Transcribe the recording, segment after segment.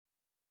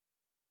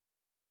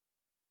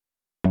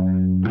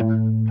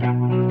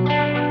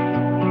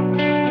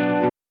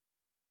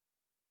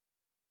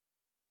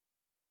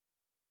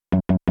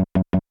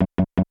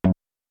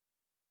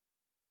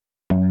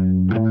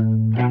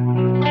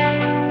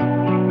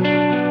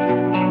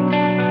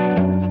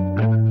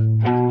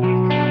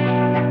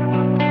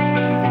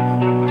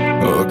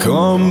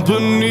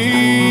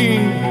company,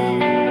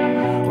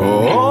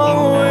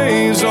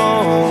 always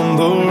on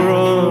the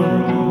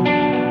run.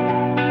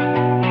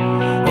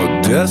 A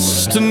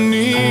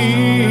destiny,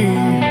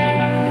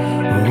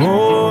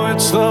 oh,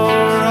 it's the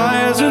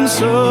rising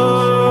sun.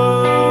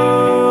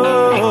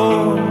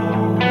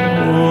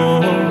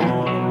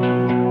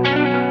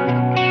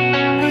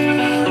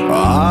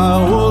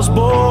 I was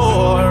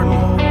born,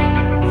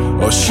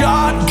 a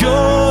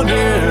shotgun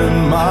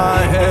in my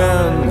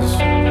hands,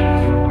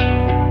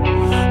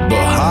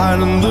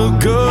 behind the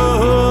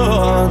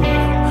gun,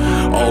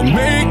 I'll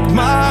make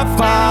my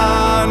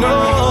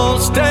final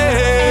stand.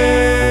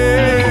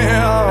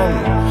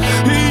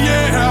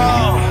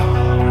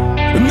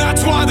 Yeah, and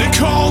that's why they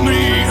call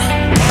me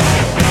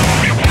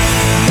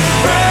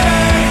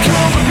bad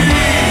company.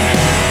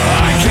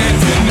 I can't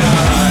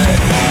deny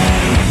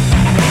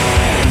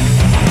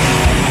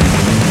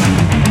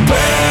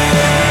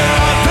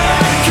bad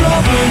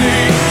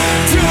company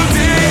till the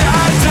day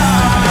I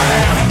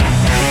die.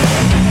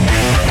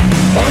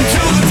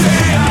 Until the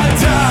day I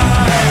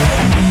die.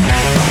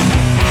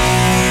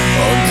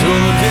 Until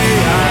the day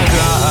I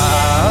die.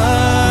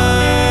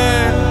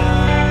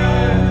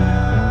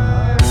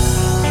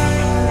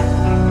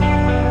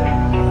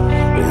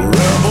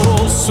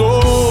 Rebel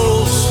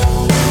souls,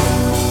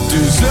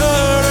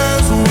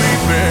 deserters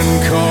we've been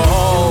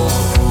called.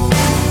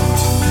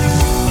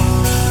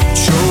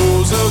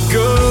 Chose a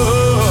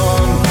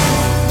gun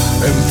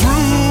and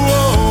threw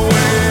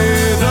away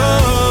the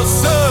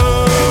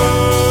sun.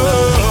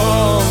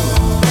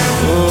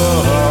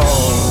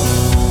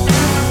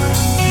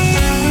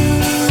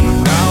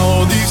 Now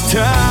these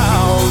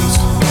towns,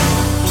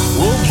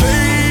 well,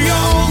 they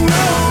all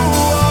know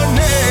our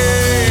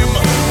name.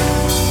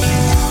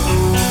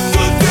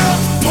 The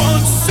death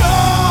punch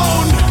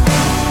sound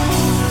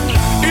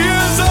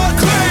is our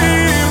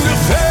claim to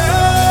fame.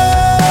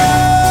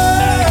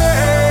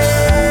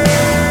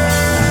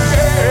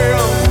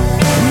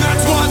 And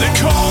that's why they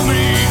call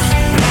me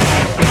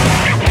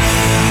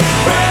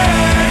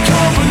bad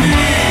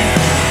company.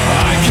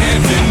 I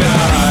can't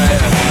deny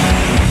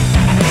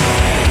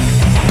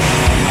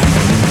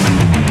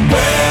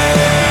bad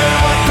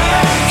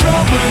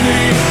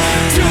company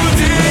till the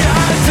day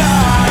I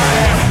die.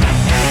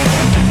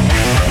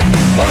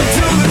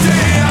 Until the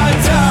day I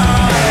die.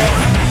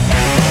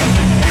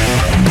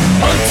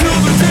 Until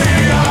the day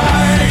I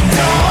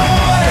die.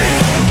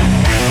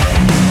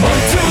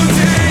 Until the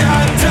day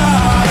I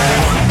die.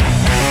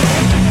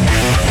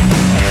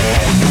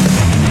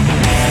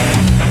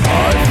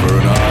 Eye for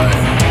an eye,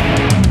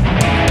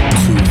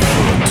 tooth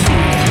for a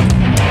tooth,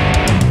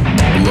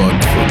 blood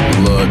for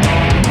blood.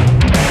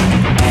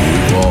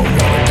 We've all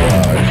gotta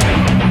die.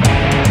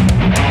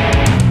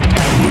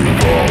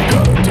 We've all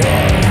gotta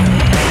die.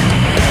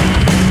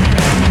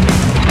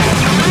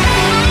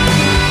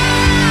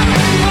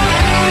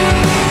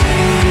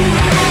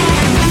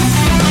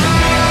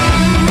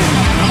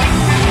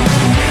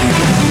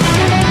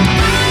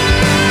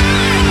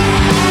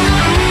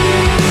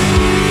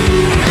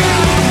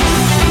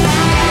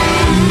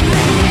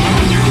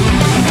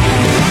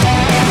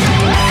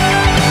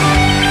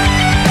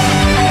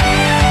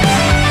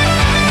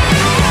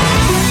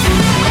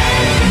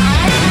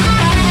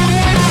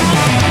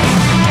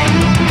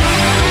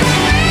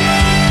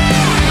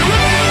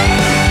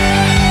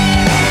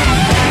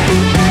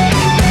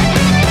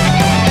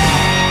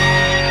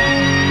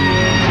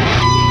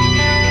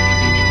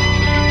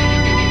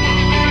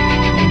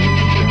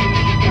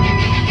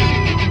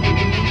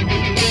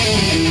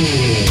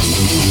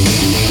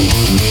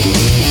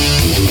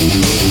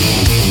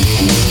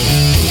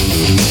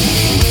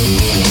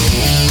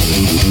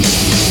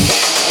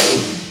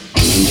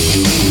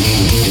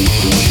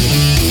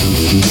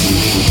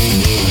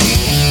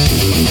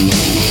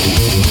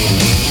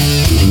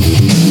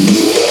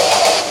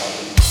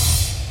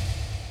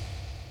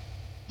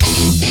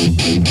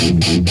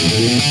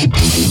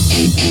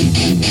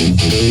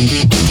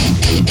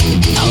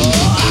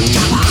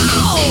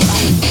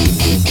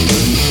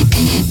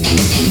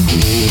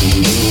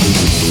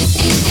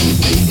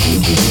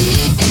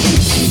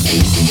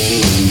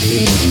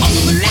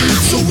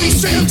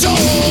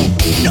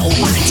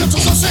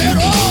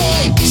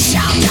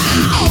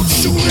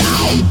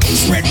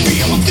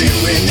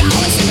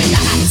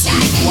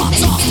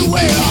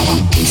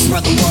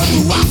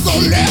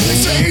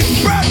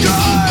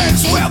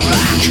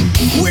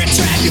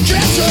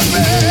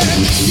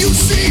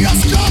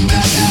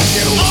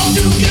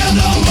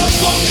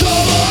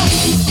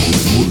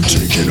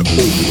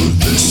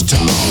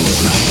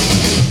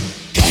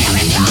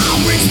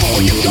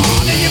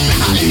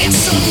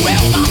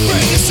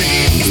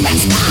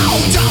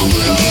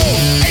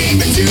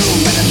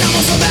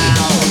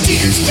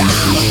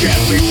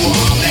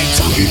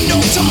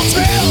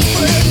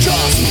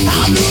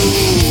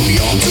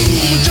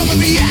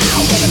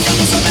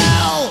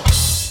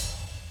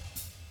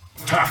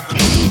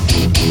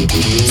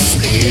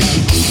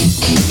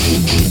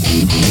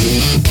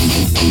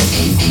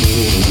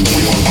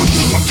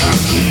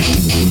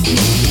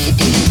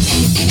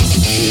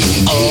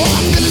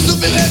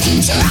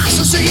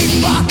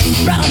 seat, but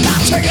better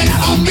not take it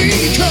out on me,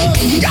 cause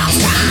your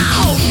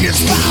sound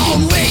is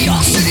found where your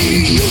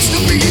city used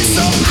to be. So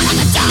out of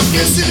the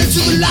darkness and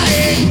into the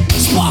light,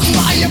 sparks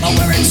fly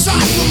everywhere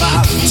inside from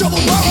a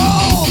double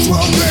barrel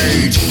 12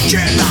 gauge.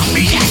 Cannot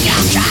be in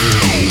your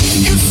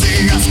cage. You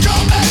see us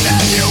coming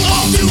and you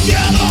all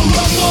together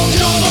run for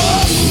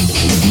cover.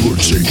 We're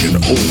taking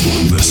over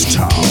this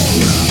town.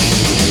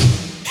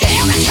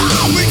 Here it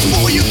comes, reach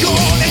for your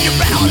gun and your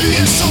battle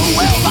is so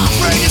well my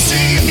friend. You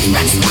see it's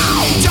best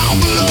down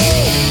below.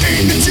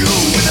 Aim at you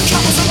with the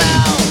cameras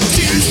around.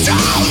 See this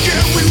town,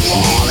 yeah we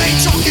war. Ain't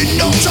talking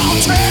no tall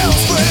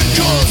tales, friend,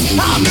 cause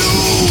I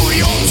knew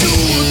you're too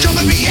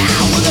coming me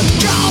out with the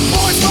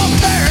Cowboys from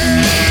hell.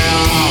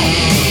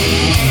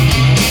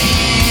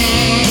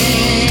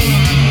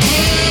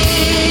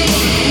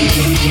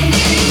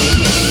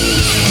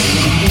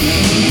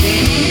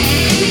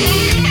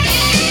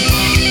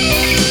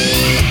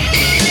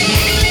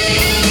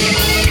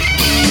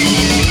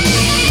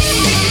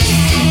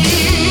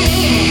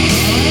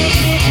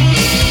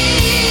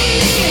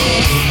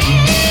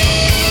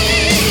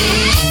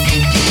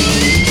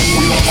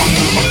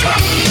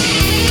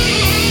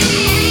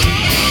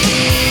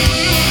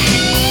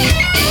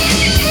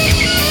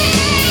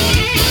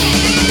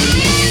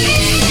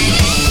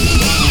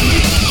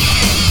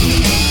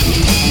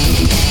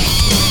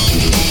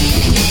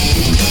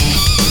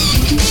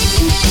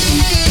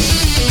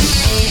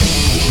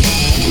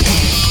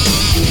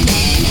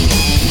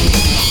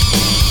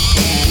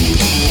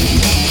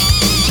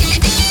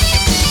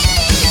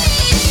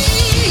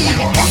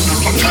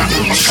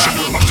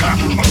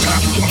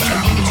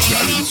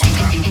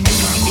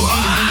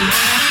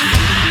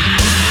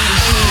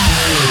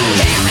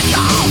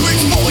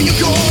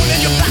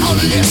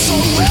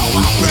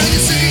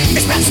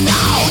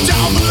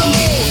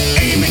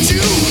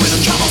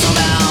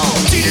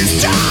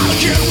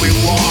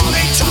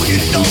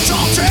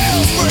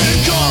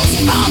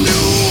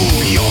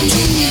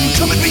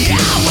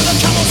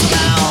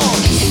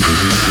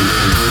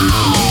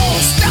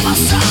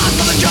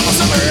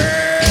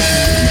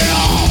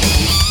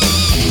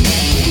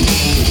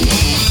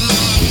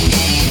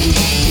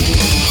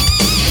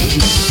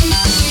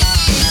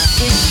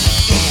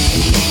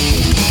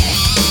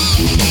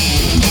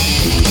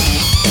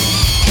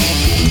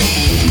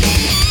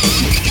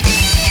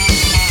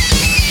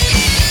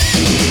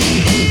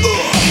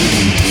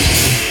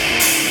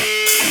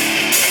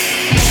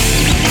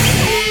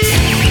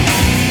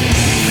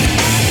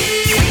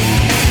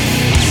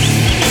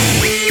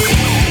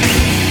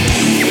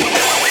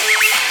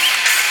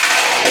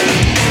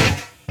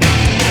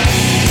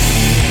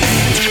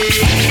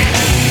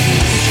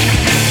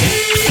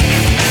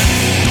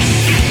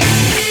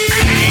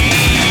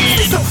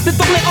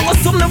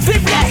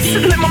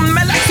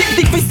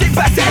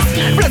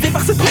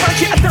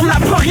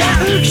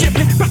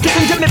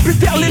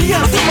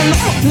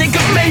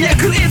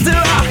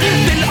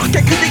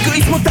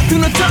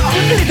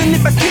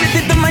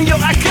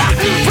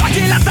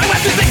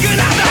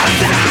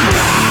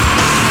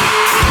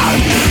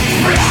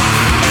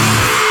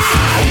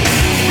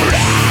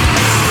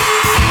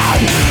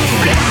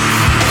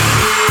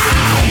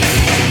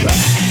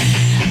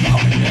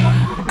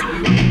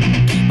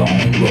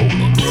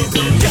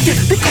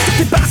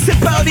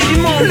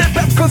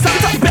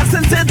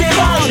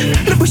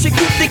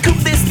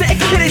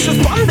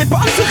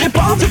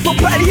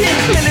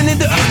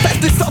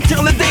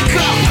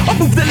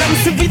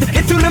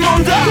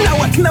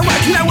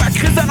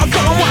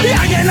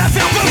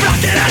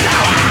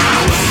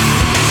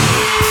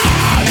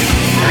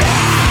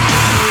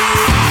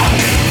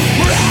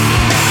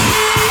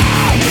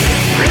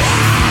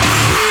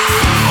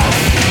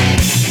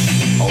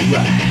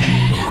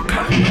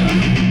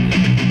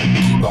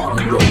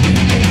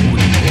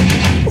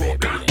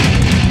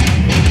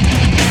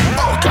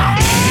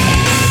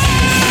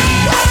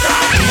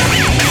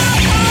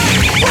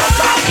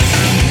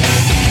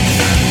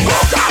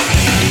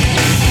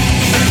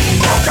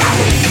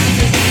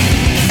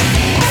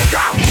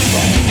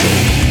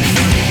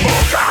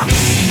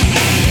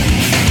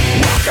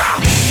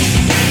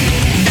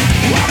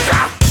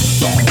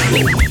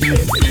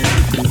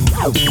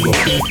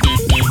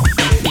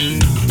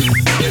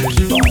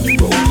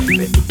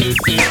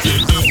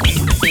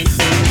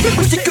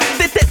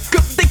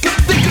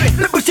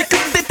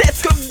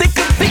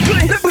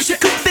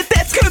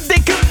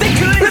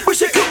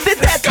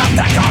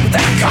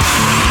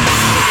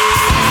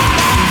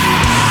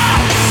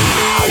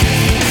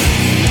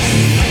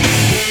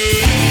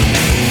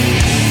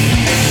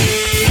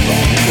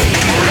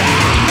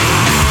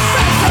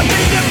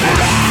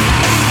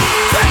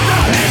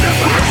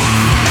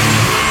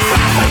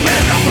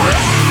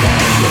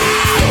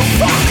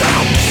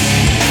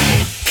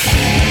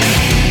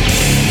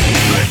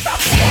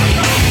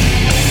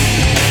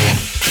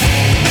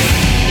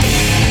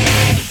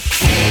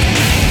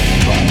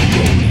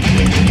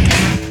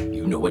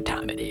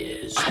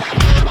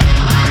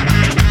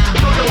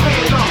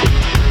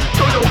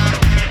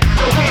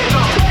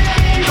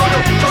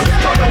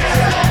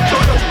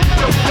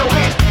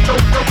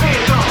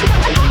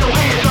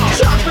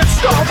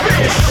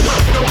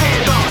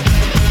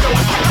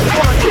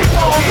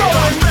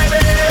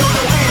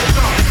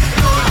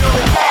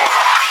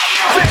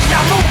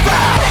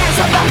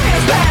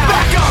 hands down.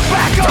 Back up,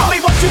 tell me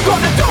what you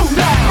gonna do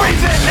now.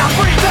 Breathe in, now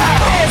breathe out.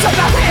 Hands up,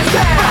 now hands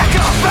down. Back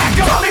up,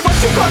 tell me what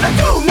you gonna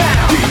do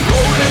now. Keep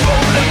rolling,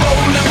 rolling,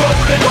 rolling,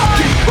 rolling.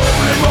 Keep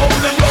rolling,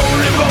 rolling,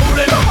 rolling,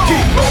 rolling.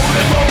 Keep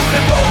rolling,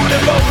 rolling,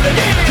 rolling, rolling.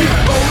 Keep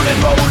rolling,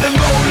 rolling,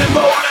 rolling,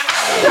 rolling.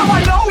 Now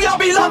I know y'all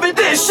be loving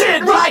this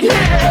shit right here.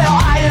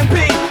 Limp,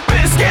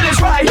 Bizkit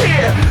is right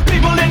here.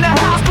 People in the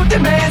house, put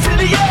their hands in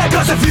the air.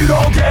 Cause if you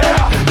don't care,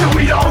 then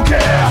we don't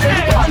care.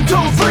 1, 2,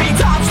 3,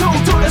 times 2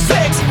 to the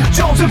 6.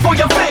 Jonesing for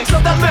your fix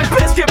of that Limp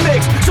Bizkit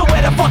mix. So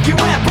where the fuck you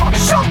at, punk?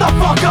 Shut the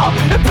fuck up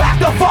and back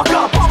the fuck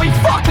up while we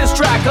fuck this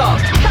track up.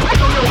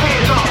 Throw your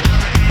hands up.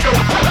 Throw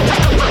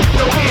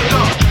your hands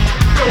up.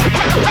 Throw your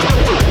hands up.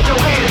 Throw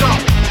your hands up.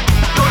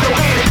 Throw your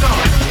hands up.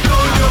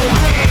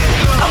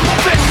 I'm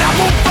moving, now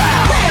move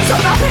out. Hands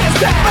up, now hands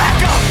down.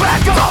 Back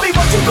up, tell me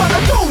what you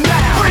gonna do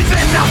now. Breathe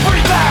in, now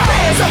breathe out.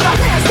 Hands up, now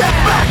hands down.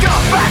 Back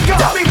up,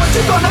 tell me what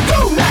you gonna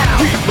do now.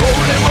 Keep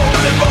rolling,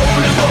 rolling,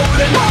 rolling,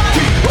 rolling.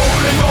 Keep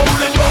rolling,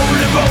 rolling,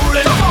 rolling,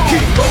 rolling.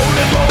 Keep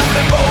rolling,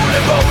 rolling,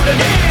 rolling, rolling.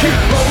 Keep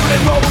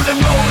rolling, rolling,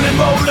 rolling,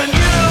 rolling.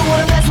 You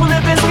wanna mess with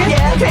Limp Bizkit?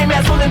 Yeah, can't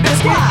mess with Limp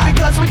Bizkit.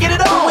 Because we get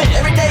it on with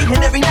every day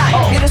and every night.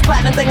 Get this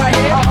platinum thing right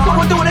here, but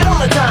we're doing it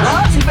all the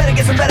time. So you better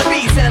get some better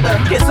beats and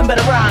get some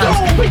better rhymes.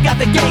 We got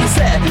the game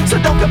set, so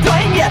don't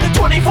complain yet.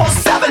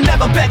 24/7,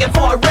 never begging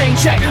for a rain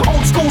check.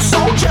 Old school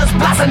soldiers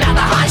blasting out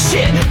the hot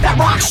shit, that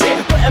rock shit,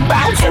 putting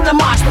bounce in the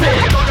mosh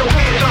pit. Throw your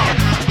hands up,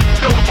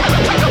 throw your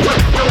hands up,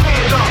 throw your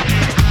hands up,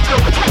 throw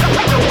your hands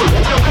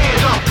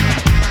up,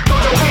 throw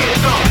your hands up, throw your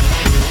hands up.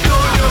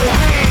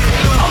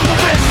 I'm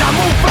moving, now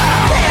move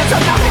out. Hands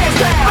up, now hands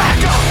down.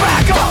 Back up,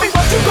 tell me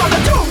what you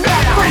gonna do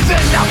now. Breathe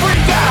in, now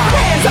breathe out.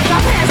 Hands up,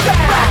 now hands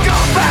down. Back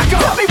up,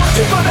 tell me what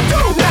you gonna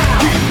do now.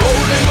 Keep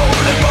rolling,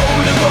 rolling,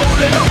 rolling,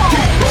 rolling.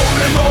 Keep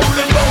rolling,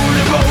 rolling,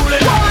 rolling,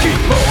 rolling. Keep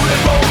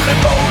rolling, rolling,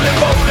 rolling,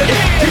 rolling.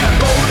 Keep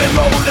rolling,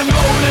 rolling,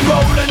 rolling,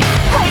 rolling.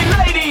 Hey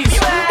ladies,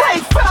 hey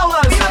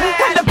fellas,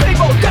 and the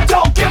people that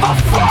don't give a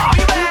fuck.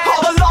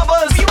 All the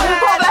lovers,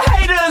 all the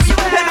haters,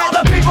 and all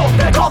the people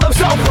that call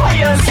themselves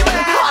players.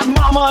 Hot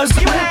mamas,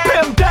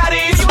 pimp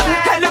daddies,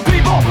 and the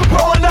people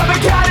rolling up in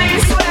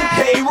caddies.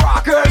 Hey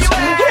rockers,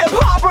 hip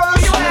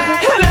hoppers,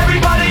 and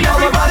everybody.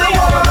 Move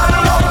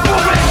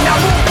it, now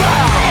move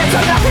out. Hands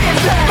up, now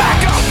hands down.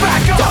 Back up,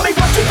 tell me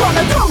what you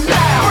gonna do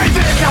now. Breathe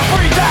in, now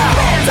breathe out.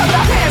 Hands up,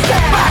 now hands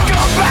down. Back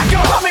up,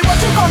 tell me what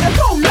you gonna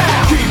do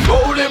now. Keep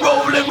rolling,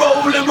 rolling,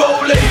 rolling,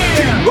 rolling.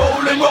 Keep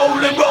rolling,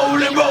 rolling,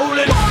 rolling,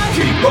 rolling.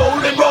 Keep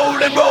rolling,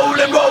 rolling,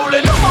 rolling,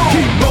 rolling.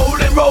 Keep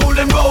rolling,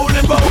 rolling,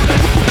 rolling,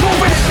 rolling.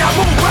 Move it, now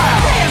move out.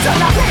 Hands up,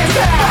 now hands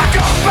down. Back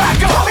up,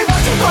 tell me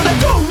what you gonna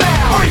do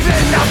now. Breathe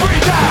in, now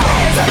breathe out.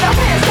 Hands up, now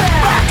hands down.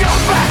 Back up,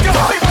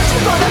 tell me what you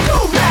gonna do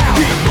now.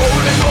 Keep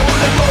rolling,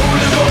 rolling,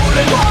 rolling,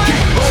 rolling.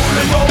 Keep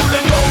rolling,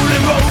 rolling,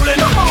 rolling, rolling.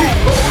 Keep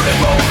rolling,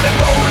 rolling,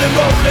 rolling,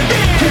 rolling.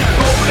 Keep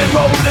rolling,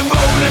 rolling,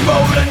 rolling,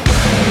 rolling.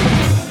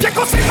 Bien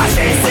qu'on s'est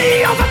marché ici,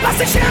 on va pas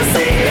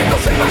s'échéancer. Bien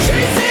qu'on s'est marché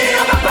ici,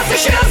 on va pas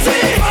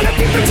s'échéancer. Prends le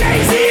clip de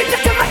Jay-Z, bien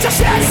que match à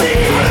Chelsea.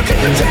 Prends le clip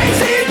de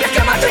Jay-Z, bien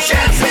que match à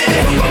Chelsea.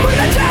 Faut qu'on boule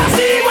la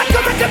Jazzy, moi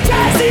comme un club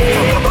Jazzy.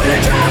 Faut qu'on boule la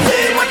Jazzy,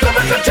 moi comme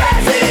un club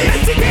Jazzy.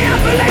 Même si t'es un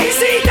peu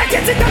lazy,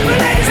 t'inquiète c'est un peu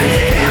lazy.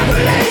 T'es un peu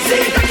lazy,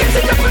 t'inquiète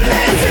c'est un peu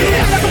lazy.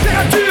 La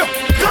température,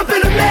 grimper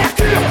le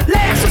mercure.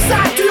 L'air se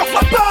sature,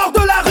 pas peur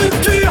de la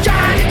rupture.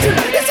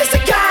 Canicule, laissez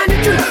ces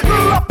canicules.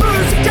 Peu à peu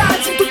se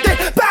calcine toutes tes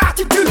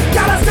particules.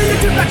 Car la scène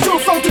est une plaque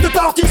chauffante de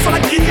tortille sur la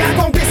grille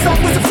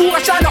incandescente de ce four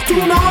à chaleur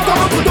tournante. On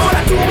entre dans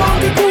la tourmente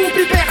du couple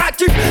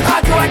hyperactif,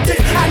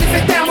 radioactif, à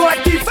l'effet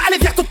thermoactif. Allez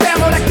viens ton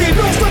thermolactif.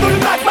 Plonge-toi dans le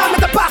magma,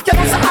 mets ta barque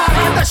dans le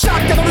Sahara. Ta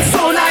chatte dans le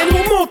sauna et nous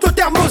on monte le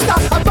thermostat.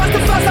 À base de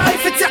phase à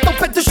effet de serre,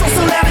 tempête de champs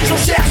solaires. Les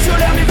gens cherchent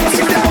l'air, mais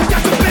voici tellement qu'à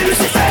te payer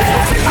Lucifer.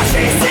 On s'est marché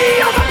ici,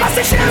 on va pas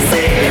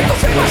s'échéancer. On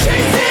s'est marché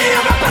ici,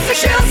 on va pas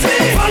s'échéancer.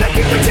 Prends le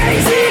clip de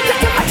Jay-Z, bien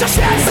que match à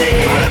Chelsea.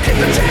 Prends le clip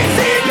de Jay-Z,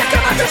 bien que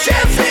match à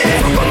Chelsea.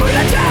 Faut qu'on boule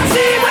la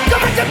Jazzy, moi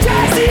comme un club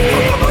Jazzy.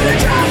 Faut qu'on boule la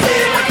Jazzy,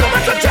 moi comme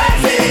un club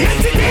Jazzy.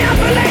 Même si t'es un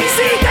peu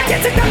lazy,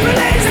 t'inquiète c'est un peu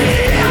lazy.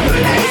 T'es un peu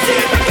lazy,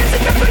 t'inquiète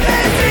c'est un peu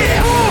lazy.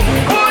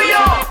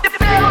 Bouillant, des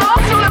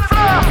ferments sur le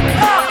flanc.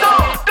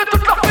 Ardent, de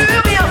toute leur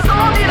furie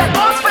incendie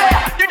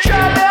l'atmosphère. D'une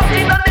chaleur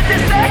qui donne des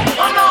essais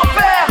en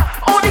enfer.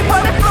 On dit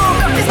pas des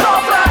flambeurs qui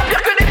s'enflamment.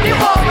 Pire que des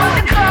pyromanes,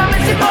 des crames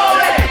et des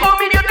volets. Au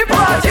milieu du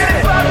brasier,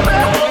 les pas de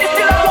peur.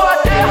 Ici la voix à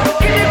terre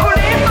qui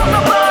débouline dans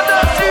un bain de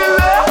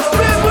sueur.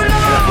 Plus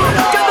brûlant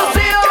qu'un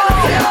océan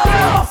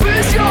en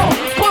fusion,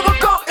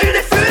 provoquant une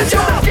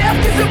effusion. Fier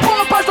qui se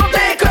propage dans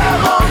des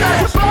cœurs en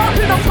neige. Je porte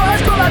une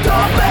naufrage quand la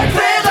tempête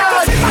fait rage.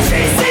 On s'est marché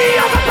ici,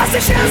 on va pas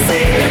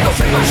s'échéancer. On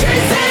s'est marché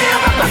ici,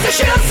 on va pas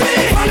s'échéancer.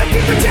 Prends le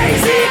clip de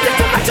Jay-Z, bien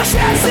que match à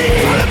Chelsea.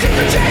 Prends le clip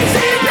de Jay-Z,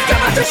 bien que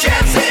match à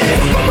Chelsea.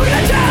 Faut qu'on boule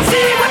la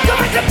Jazzy, moi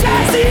comme un club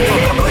Jazzy.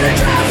 Faut qu'on boule la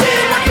Jazzy,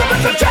 moi comme un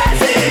club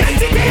Jazzy. Même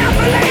si t'es un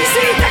peu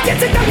lazy, t'inquiète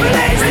c'est un peu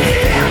lazy.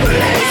 T'es un peu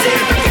lazy,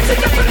 t'inquiète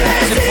c'est un peu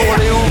lazy. C'est pour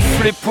les ouf,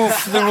 les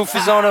bouffe, the roof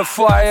is on a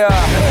fire.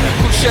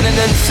 Cool, Shen and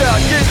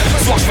Tenside, yeah.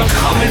 Ce soir je viens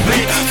cramer le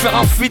beat, faire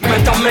un feat,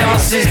 mettre ta mère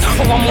assise.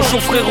 On va mon chaud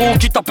frérot,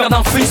 quitte à perdre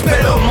un fils.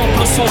 Bello, monte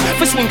le son,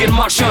 fais swinguer le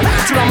machin.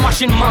 Tu la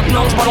machine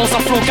maintenant, je balance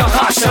un flow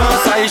qu'arrache.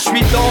 Ça y est, je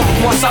suis dans,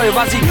 moi ça y est,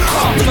 vas-y,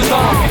 rentre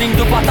dedans. Feeling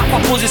de bâtard,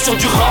 pas posé sur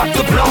du rap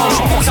de blanc.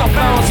 J'en force un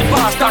pain, c'est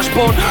pas un stage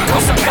bon.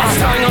 Quand ça casse,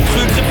 un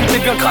truc, réputé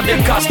bien gradé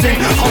le casting.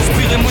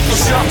 Transpiré, mouton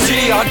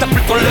shirty, arrête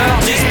d'appeler ton leur,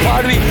 dis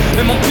pas lui.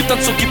 Mais mon putain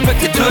de son qui pète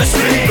tes deux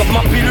slips. Comme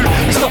ma pilule,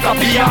 il stocke la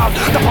billard.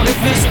 T'as pas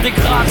réglé sur des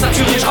grades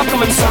saturés, je rappe quand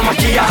même sans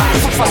maquillage.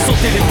 Faut que je fasse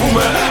sauter les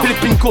boomers, et les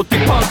pincos,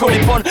 tes pincos, les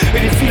bonnes. Et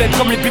les filets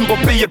comme les bimbos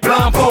payés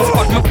plein pot. Faut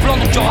pas que je me plante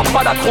donc y'aura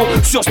pas d'accro.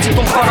 Sur ce type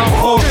on pas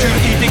d'impro. Cul,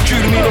 idée,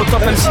 cul, mille au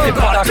top même si t'es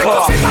pas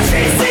d'accord. C'est passé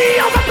ici,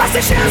 on va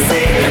passer chez un C.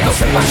 Quand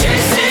c'est pas chez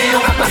ici,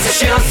 on va passer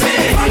chez un C.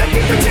 Prends le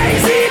clip de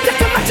Jay-Z, bien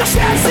que match à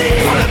Chelsea.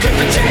 Prends le clip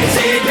de Jay-Z,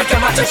 bien que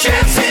match à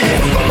Chelsea.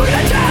 Faut qu'on mouille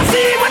le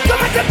jazzy, moi comme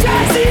match le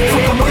jazzy.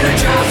 Faut qu'on mouille le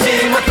jazzy,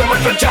 moi comme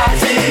match le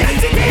jazzy. Même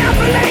si t'es un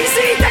peu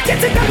lazy,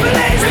 t'inquiète c'est un peu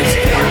lazy. Même si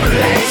t'es un peu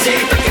lazy,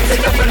 t'inquiète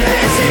c'est un peu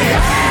lazy.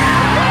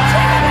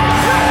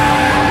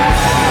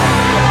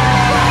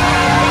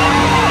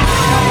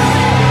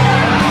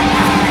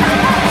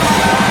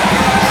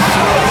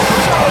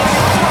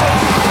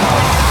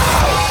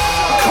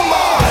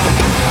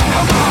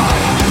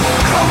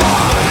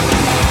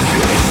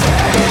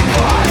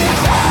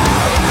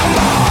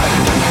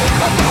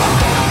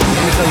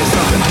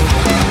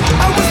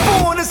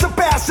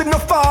 No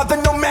father,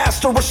 no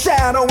master, a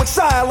shadow in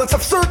silence.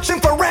 I'm searching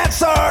for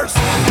answers.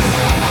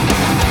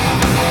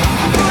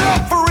 Put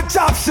up for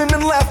adoption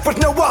and left with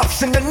no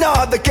option.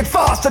 Another kid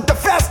fostered to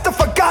fest the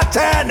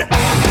forgotten.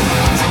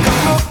 Take a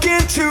look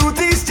into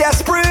these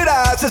desperate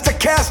eyes as to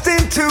cast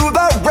into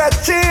the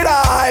wretched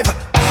hive.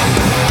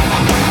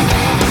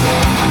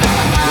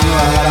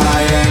 But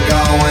I ain't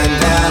going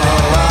down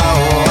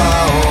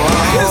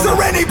alone. Is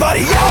there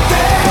anybody out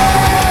there?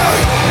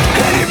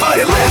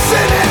 Anybody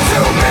listening to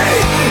me?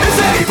 Is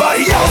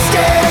anybody else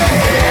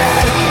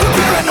scared? The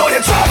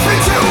paranoia drops me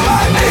to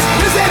my knees.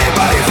 Does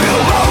anybody feel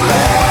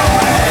lonely?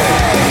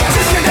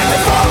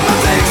 Disconnected from the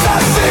things I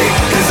see.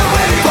 Is there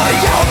anybody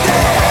out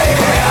there?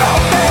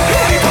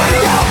 Anybody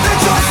out there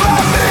just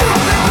like me?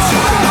 But you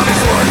can know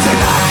these words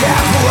and I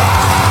can't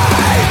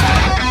fly.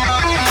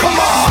 Come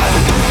on,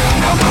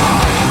 come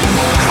on,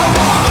 come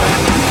on.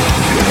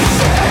 Is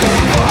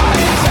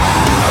anybody out?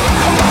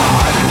 Come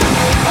on,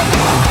 come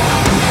on.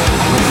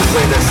 Let me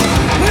say this.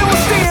 Now I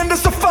stand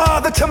as a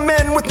father to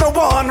men with no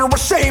honor,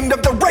 ashamed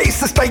of the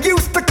racist I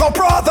used to call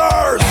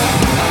brothers.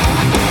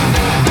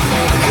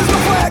 Cause the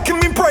flag can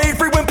mean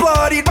bravery when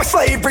bloodied by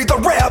slavery. The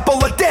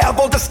rebel, a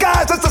devil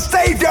disguised as a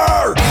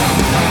savior.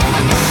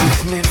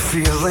 Sickening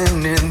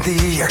feeling in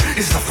the air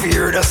is the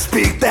fear to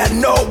speak that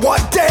no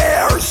one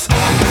dares.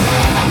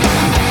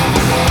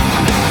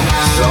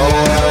 So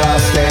will I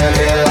stand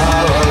here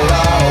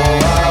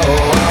alone?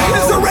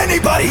 Is there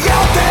anybody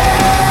out there?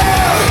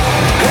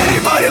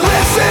 Anybody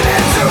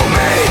listening to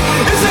me?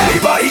 Is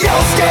anybody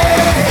else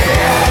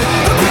scared?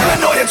 The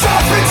paranoia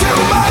drops me to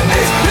my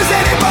knees. Does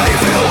anybody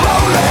feel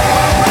lonely?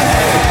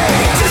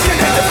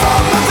 Disconnected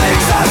from the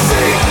things I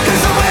see. Is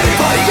there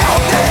anybody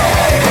out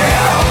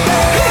there?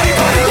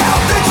 Anybody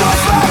out there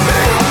just like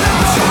me?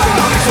 Choking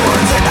on these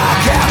words and I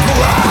can't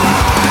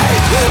fly.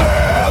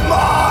 Live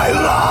my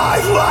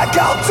life like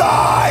I'll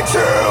die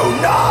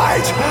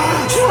tonight.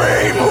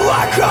 Dream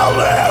like I'll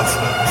live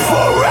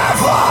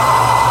forever.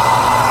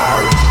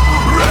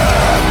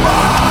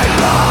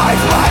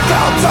 Like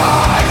I'll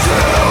die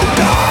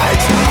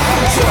tonight.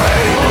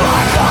 Dream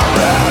like I'll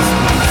live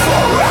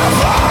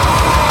forever.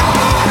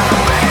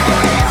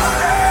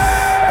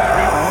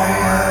 I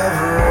have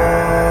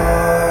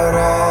read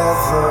all the world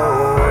for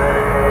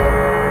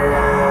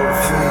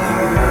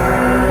you.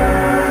 Doesn't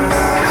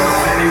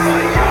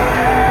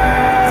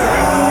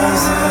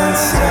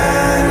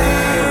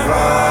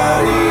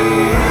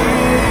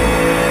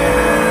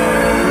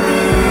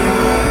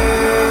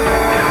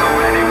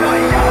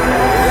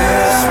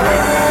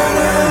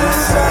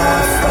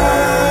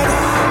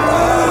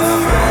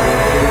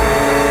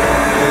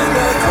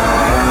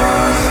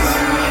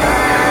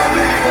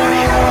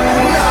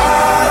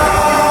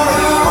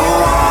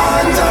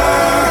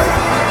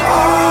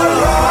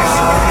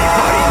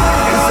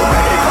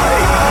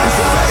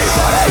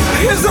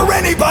anybody Is there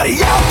anybody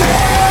out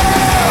there?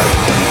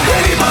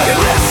 Anybody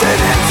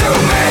listening to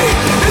me?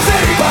 Is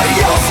anybody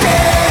else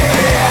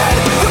scared?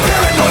 The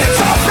paranoia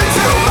drops me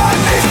to my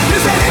knees.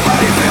 Does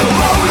anybody feel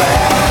lonely?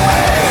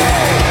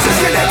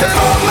 Disconnected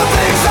from the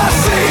things I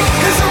see.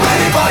 Is there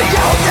anybody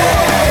out there?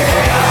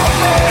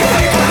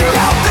 Anybody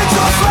out there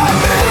just like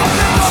me?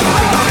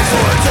 Choking on these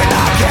words and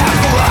I can't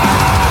fly.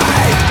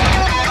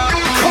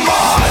 Come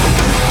on,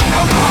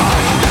 come on,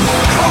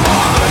 come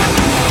on.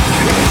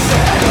 Is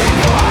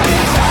anybody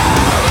out?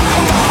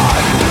 Come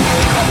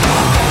on.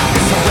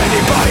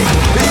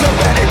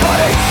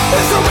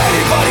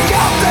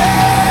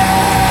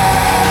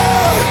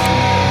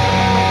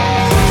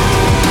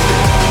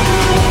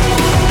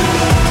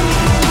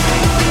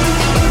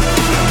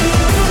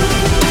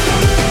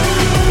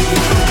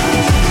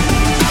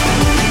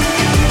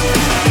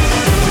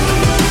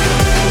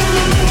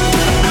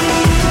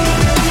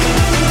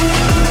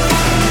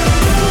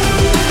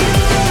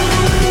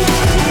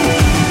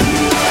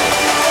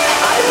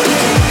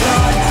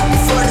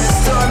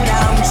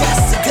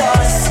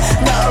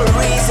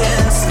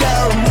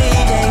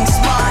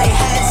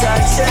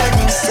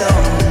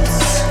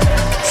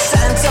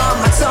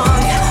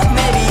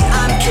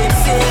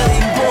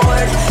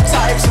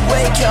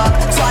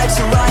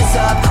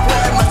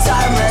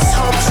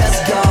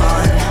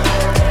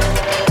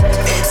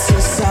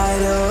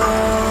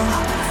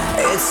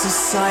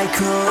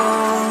 cycle?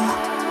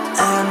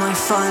 Am I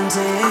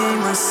finding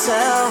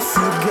myself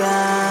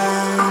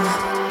again?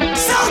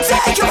 So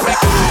take a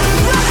breath,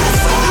 run as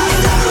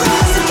fast as the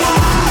rest again.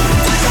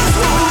 This is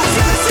what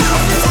you do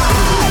for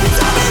time.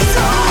 Time is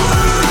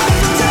over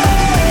every day.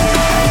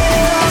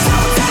 So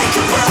take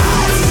a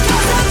breath,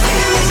 'cause the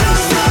feeling's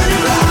just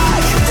turning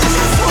right. This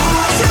is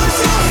what you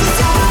do for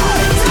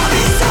time. Time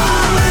is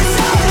over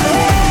every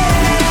day.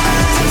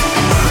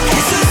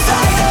 It's a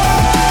cycle.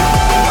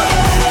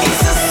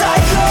 It's a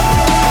cycle.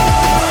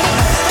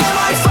 Am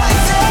I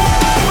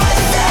fighting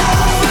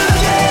myself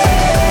again?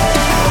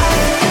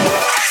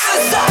 It's a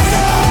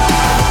cycle.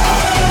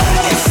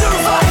 It's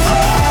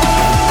survival.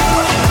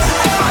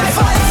 Am I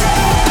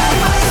fighting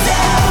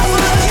myself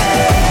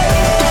again?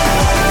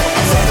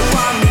 Say the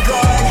one me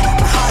gone.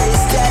 My heart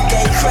is dead.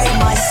 They crave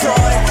my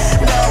sword.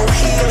 No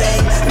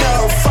healing, no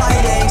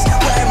fightings.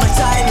 Where my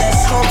timeless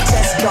hope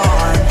just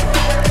gone.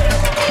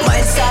 My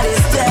inside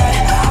is dead,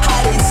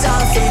 hiding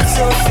something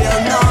to feel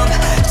numb.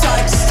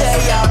 Time to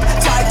stay up,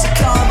 time to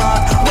come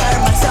up. Where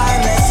my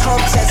timeless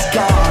hope just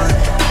gone.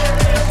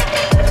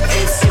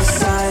 It's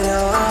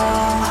suicidal,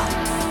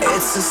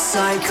 it's a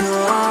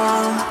cycle.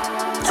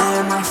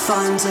 Am I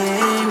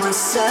finding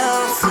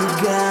myself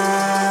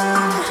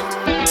again?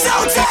 So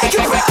take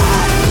a breath,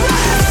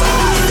 run as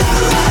fast as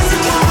the rest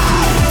again.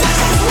 This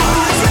is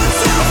what you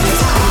do for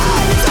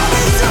time. Time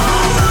is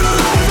over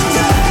every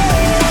day.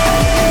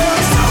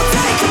 So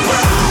take a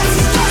breath,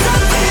 'cause the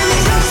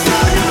feeling's just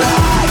turning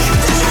right.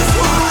 This is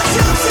what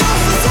you do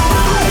for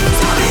time.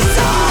 Time is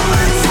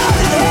over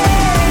every day.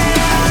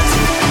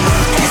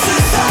 It's a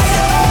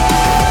cycle.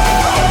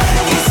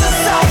 It's a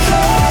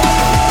cycle.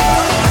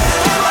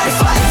 Am I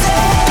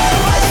fighting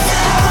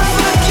myself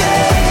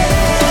again?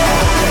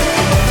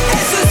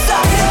 It's a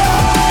cycle.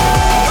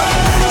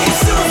 It's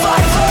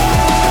survival.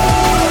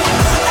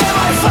 Am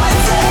I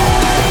fighting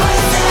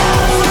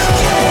myself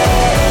again?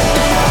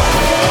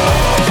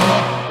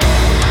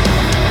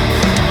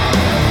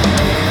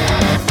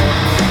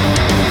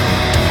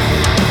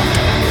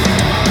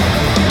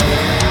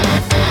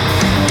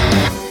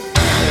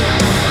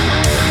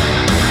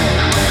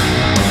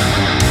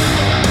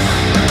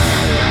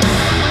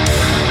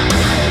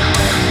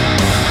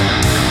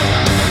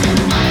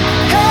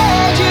 Hey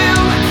you,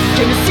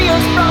 can you see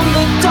us from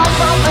the top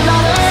of the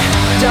ladder?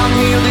 Down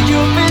here the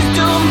youth is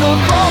doomed, the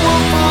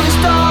powerful is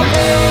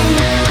starving.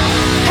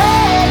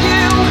 Hey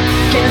you,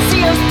 can you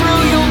see us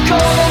through your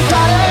golden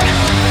platter?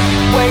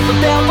 Wait for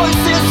their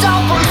voices,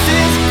 our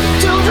voices,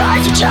 to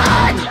rise and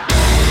shine.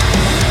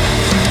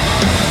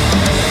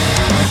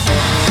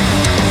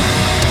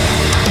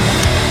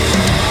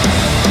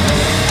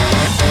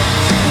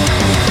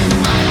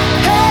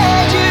 Hey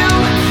you,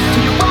 do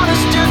you want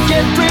us to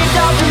get rid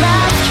of the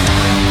mask?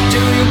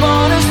 Do you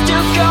want us to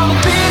come and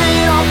beat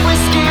it off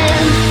with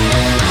skin?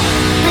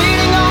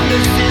 Beating on the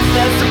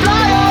system,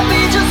 supply of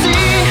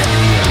agency.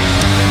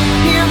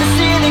 Hear the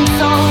singing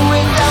song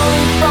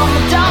resounding from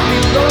down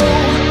below.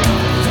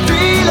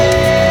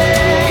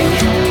 Feeling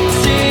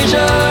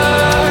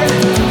seizure.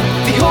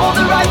 Behold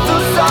the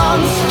rightful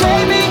sons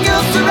claiming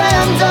your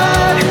surrender.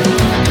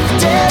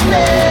 Dead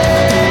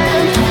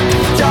men,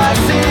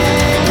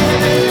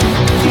 Darkside.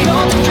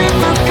 Behold the dream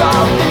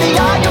forgot in the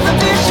eye of the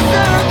vicious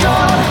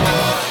circle.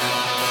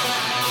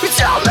 It's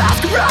our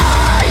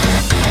masquerade.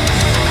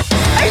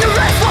 Ain't the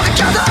race for the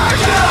gathered.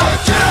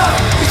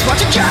 It's what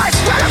you catch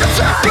right on the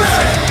side.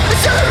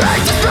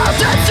 Accelerate this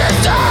broken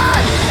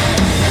system.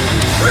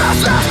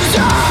 Restless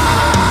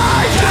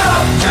beside.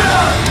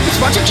 It's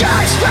what you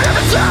catch right on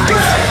the side.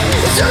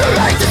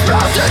 Accelerate this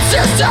broken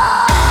system.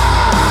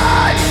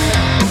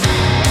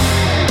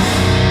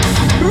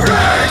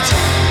 Right.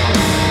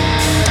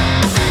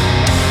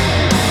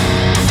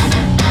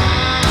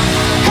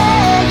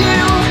 Hey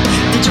you,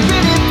 did you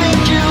really think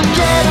you'd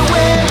get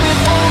away with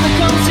all the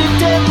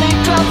constantly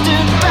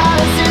crafted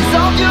fantasies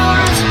of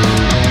yours?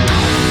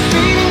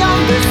 Feeding on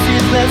the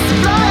ceaseless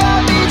supply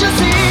of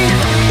agency.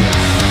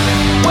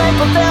 Wait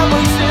for their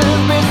voices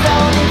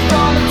resounding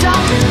from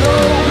down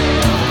below.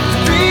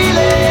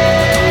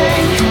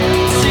 Feeling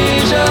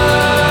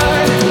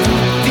seizure.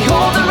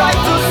 Behold the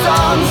rightful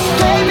sons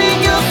claiming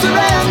your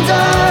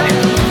surrender.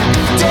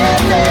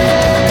 Dead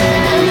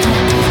men,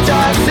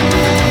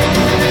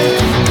 Darkside.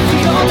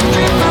 Behold the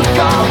dream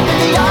forgot in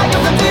the eye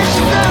of the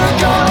vicious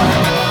circle.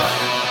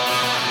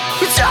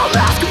 It's our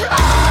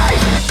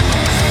masquerade.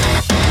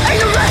 Ain't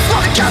the rest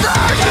for the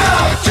gathered.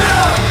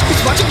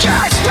 It's what you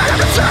catch right on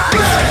the side.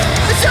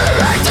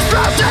 Accelerate this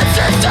broken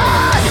system.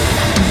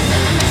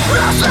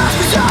 Restless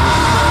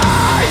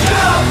beside.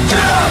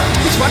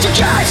 It's what you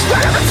catch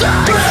right on the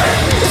side.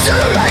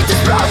 Accelerate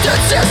this broken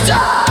system.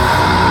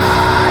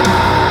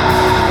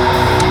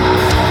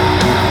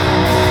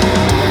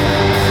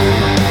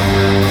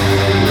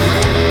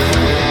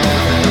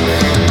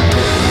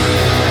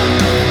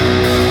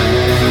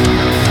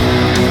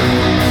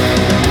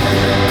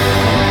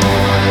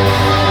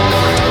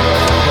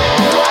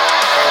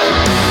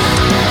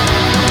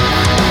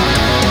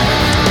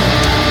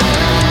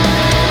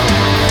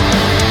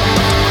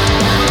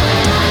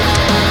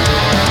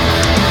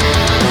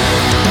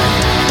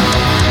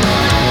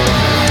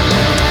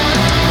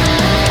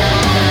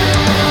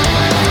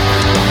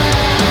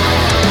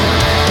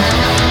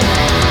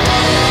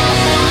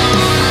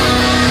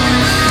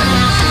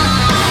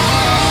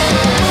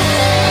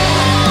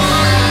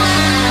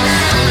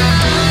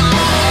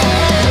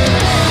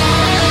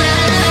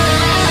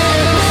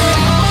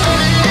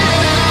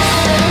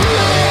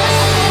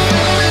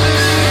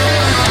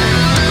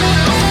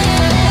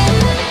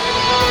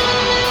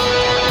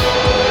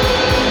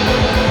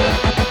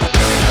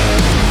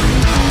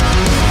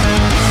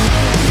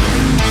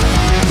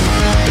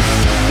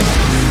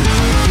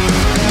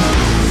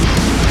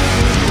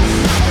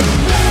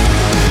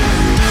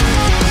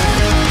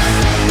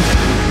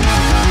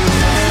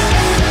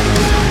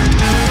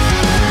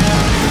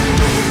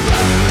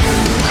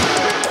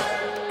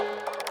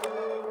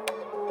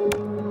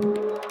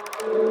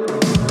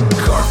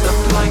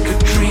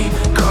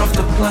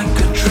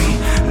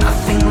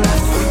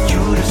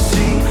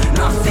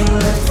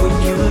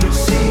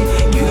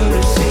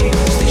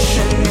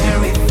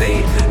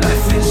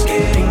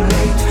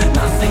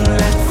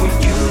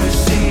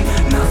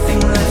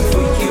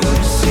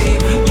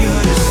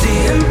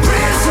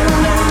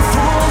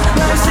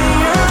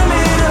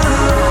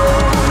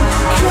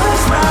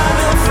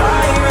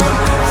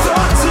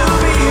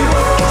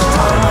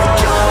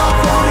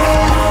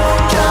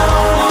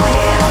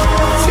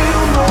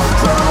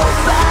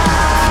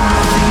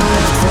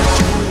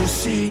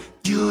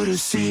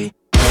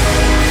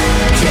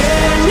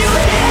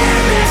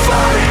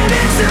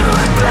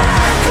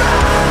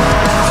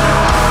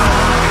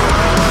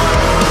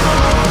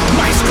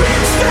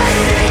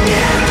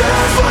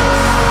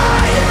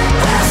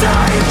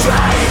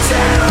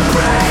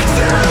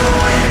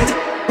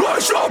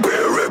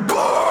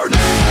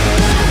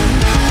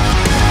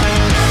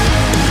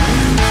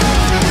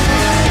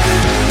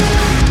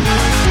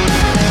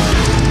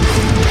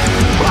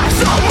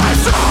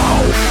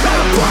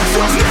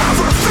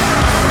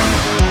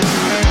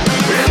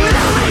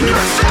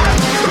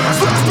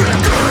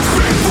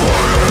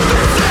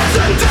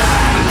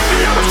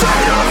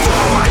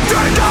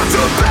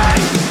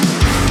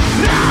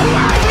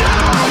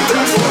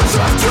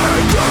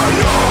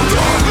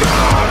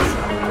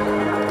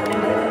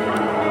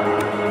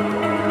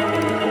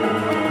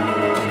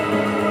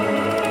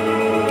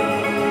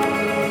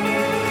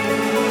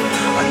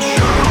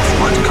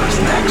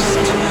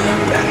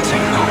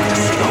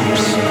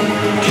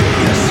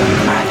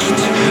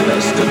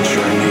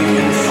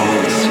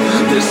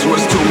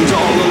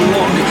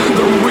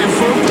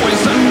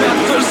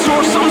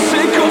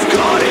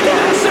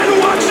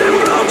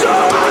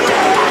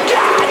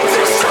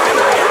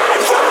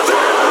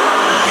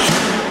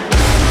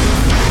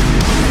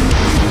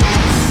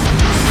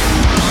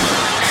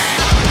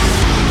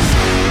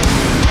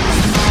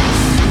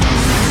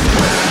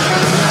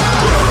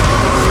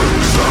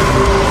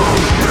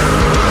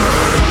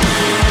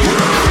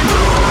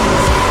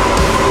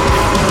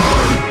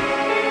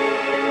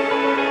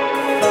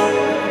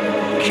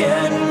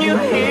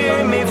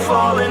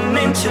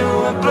 into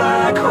a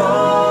black hole.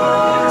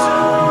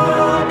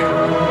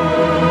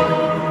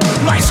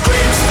 My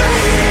screams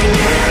fading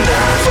in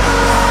the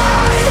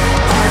void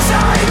as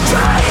I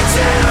try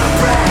to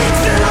break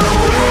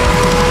through.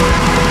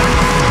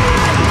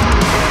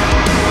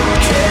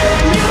 Can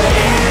you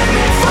hear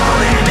me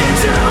falling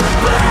into a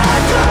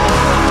black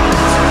hole?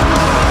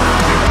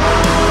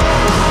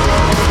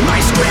 My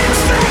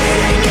screams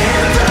fading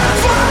in the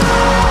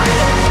void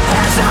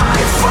as I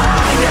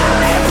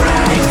finally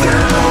break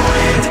through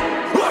it.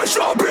 I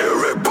shall be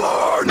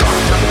reborn.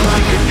 Nothing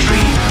like a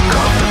tree,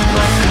 covered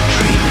like a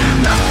tree.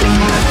 Nothing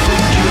left for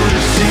you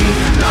to see.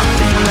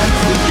 Nothing left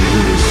for you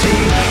to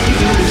see.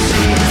 You to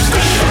see.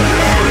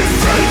 Stationary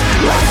fate.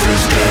 Life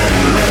is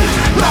getting late.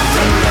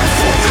 Nothing left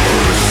for you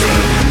to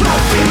see.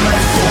 Nothing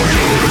left for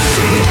you to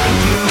see.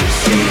 You to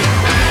see.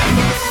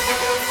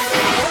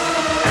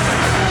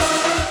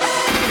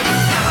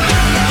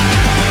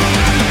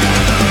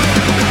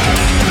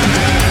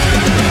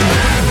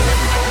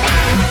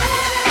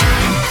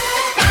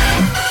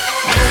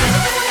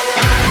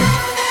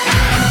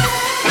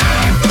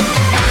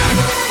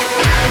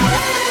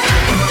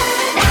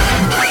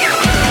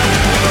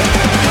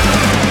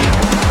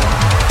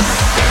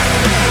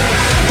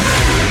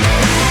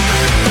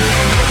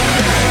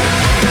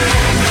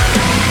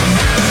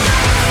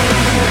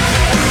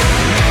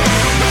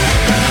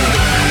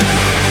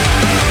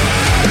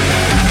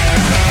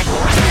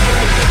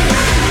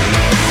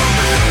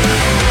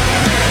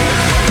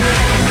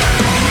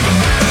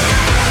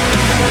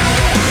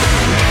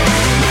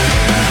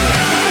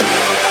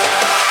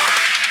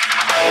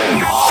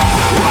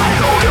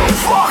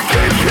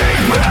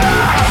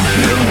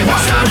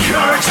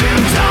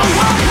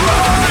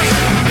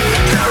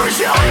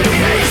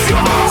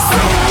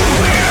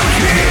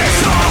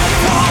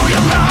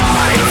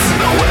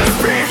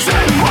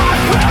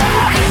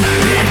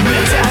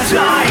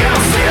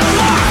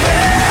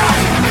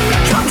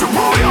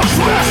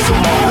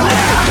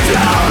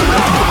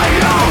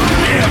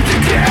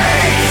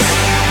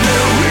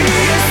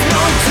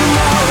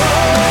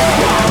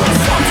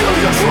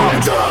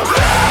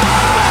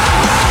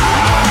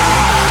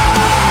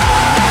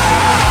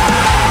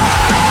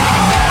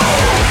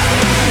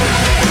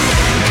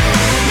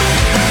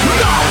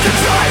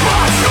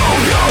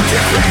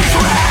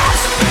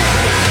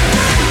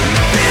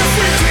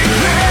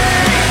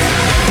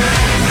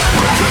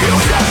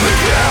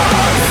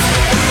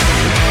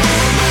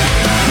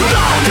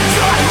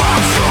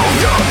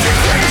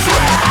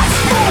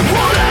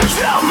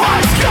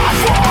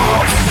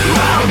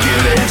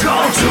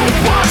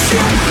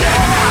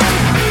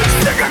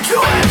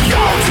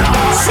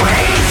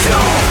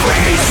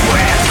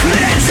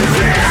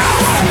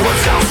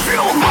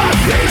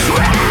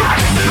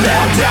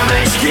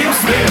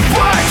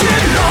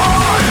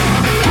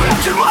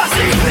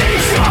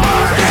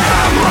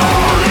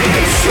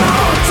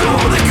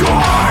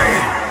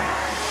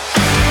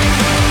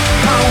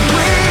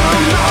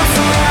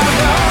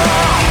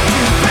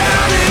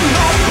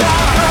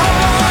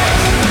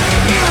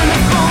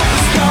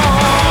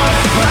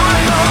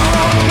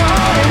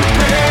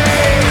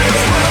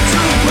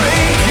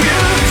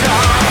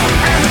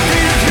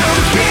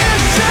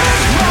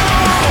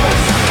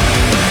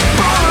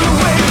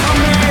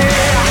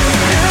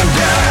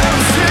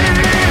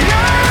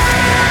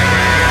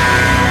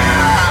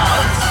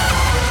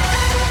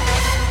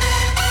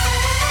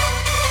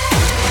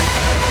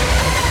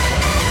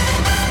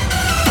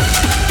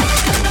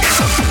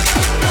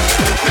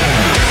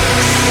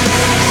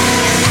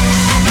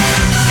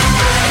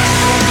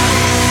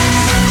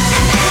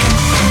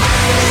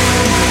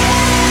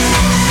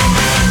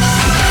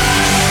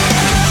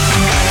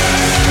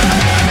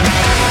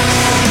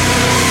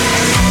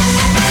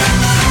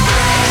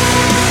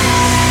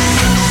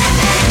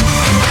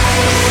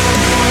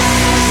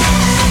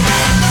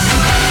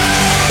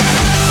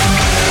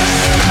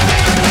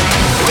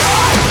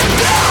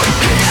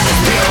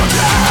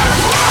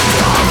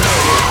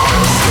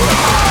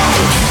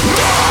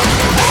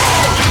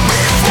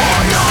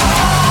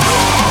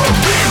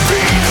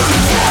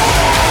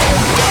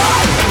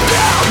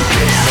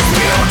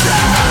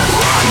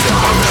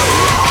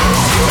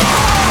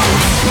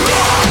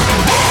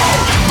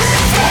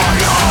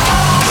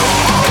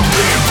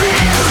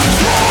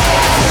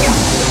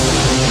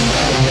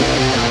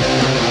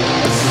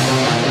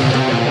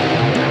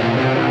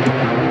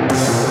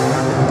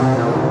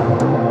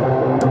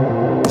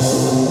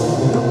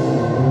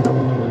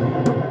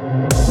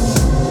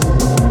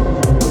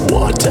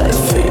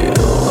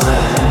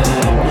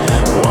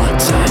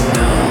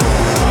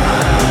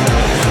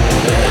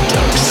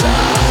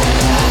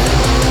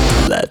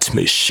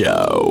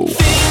 Show.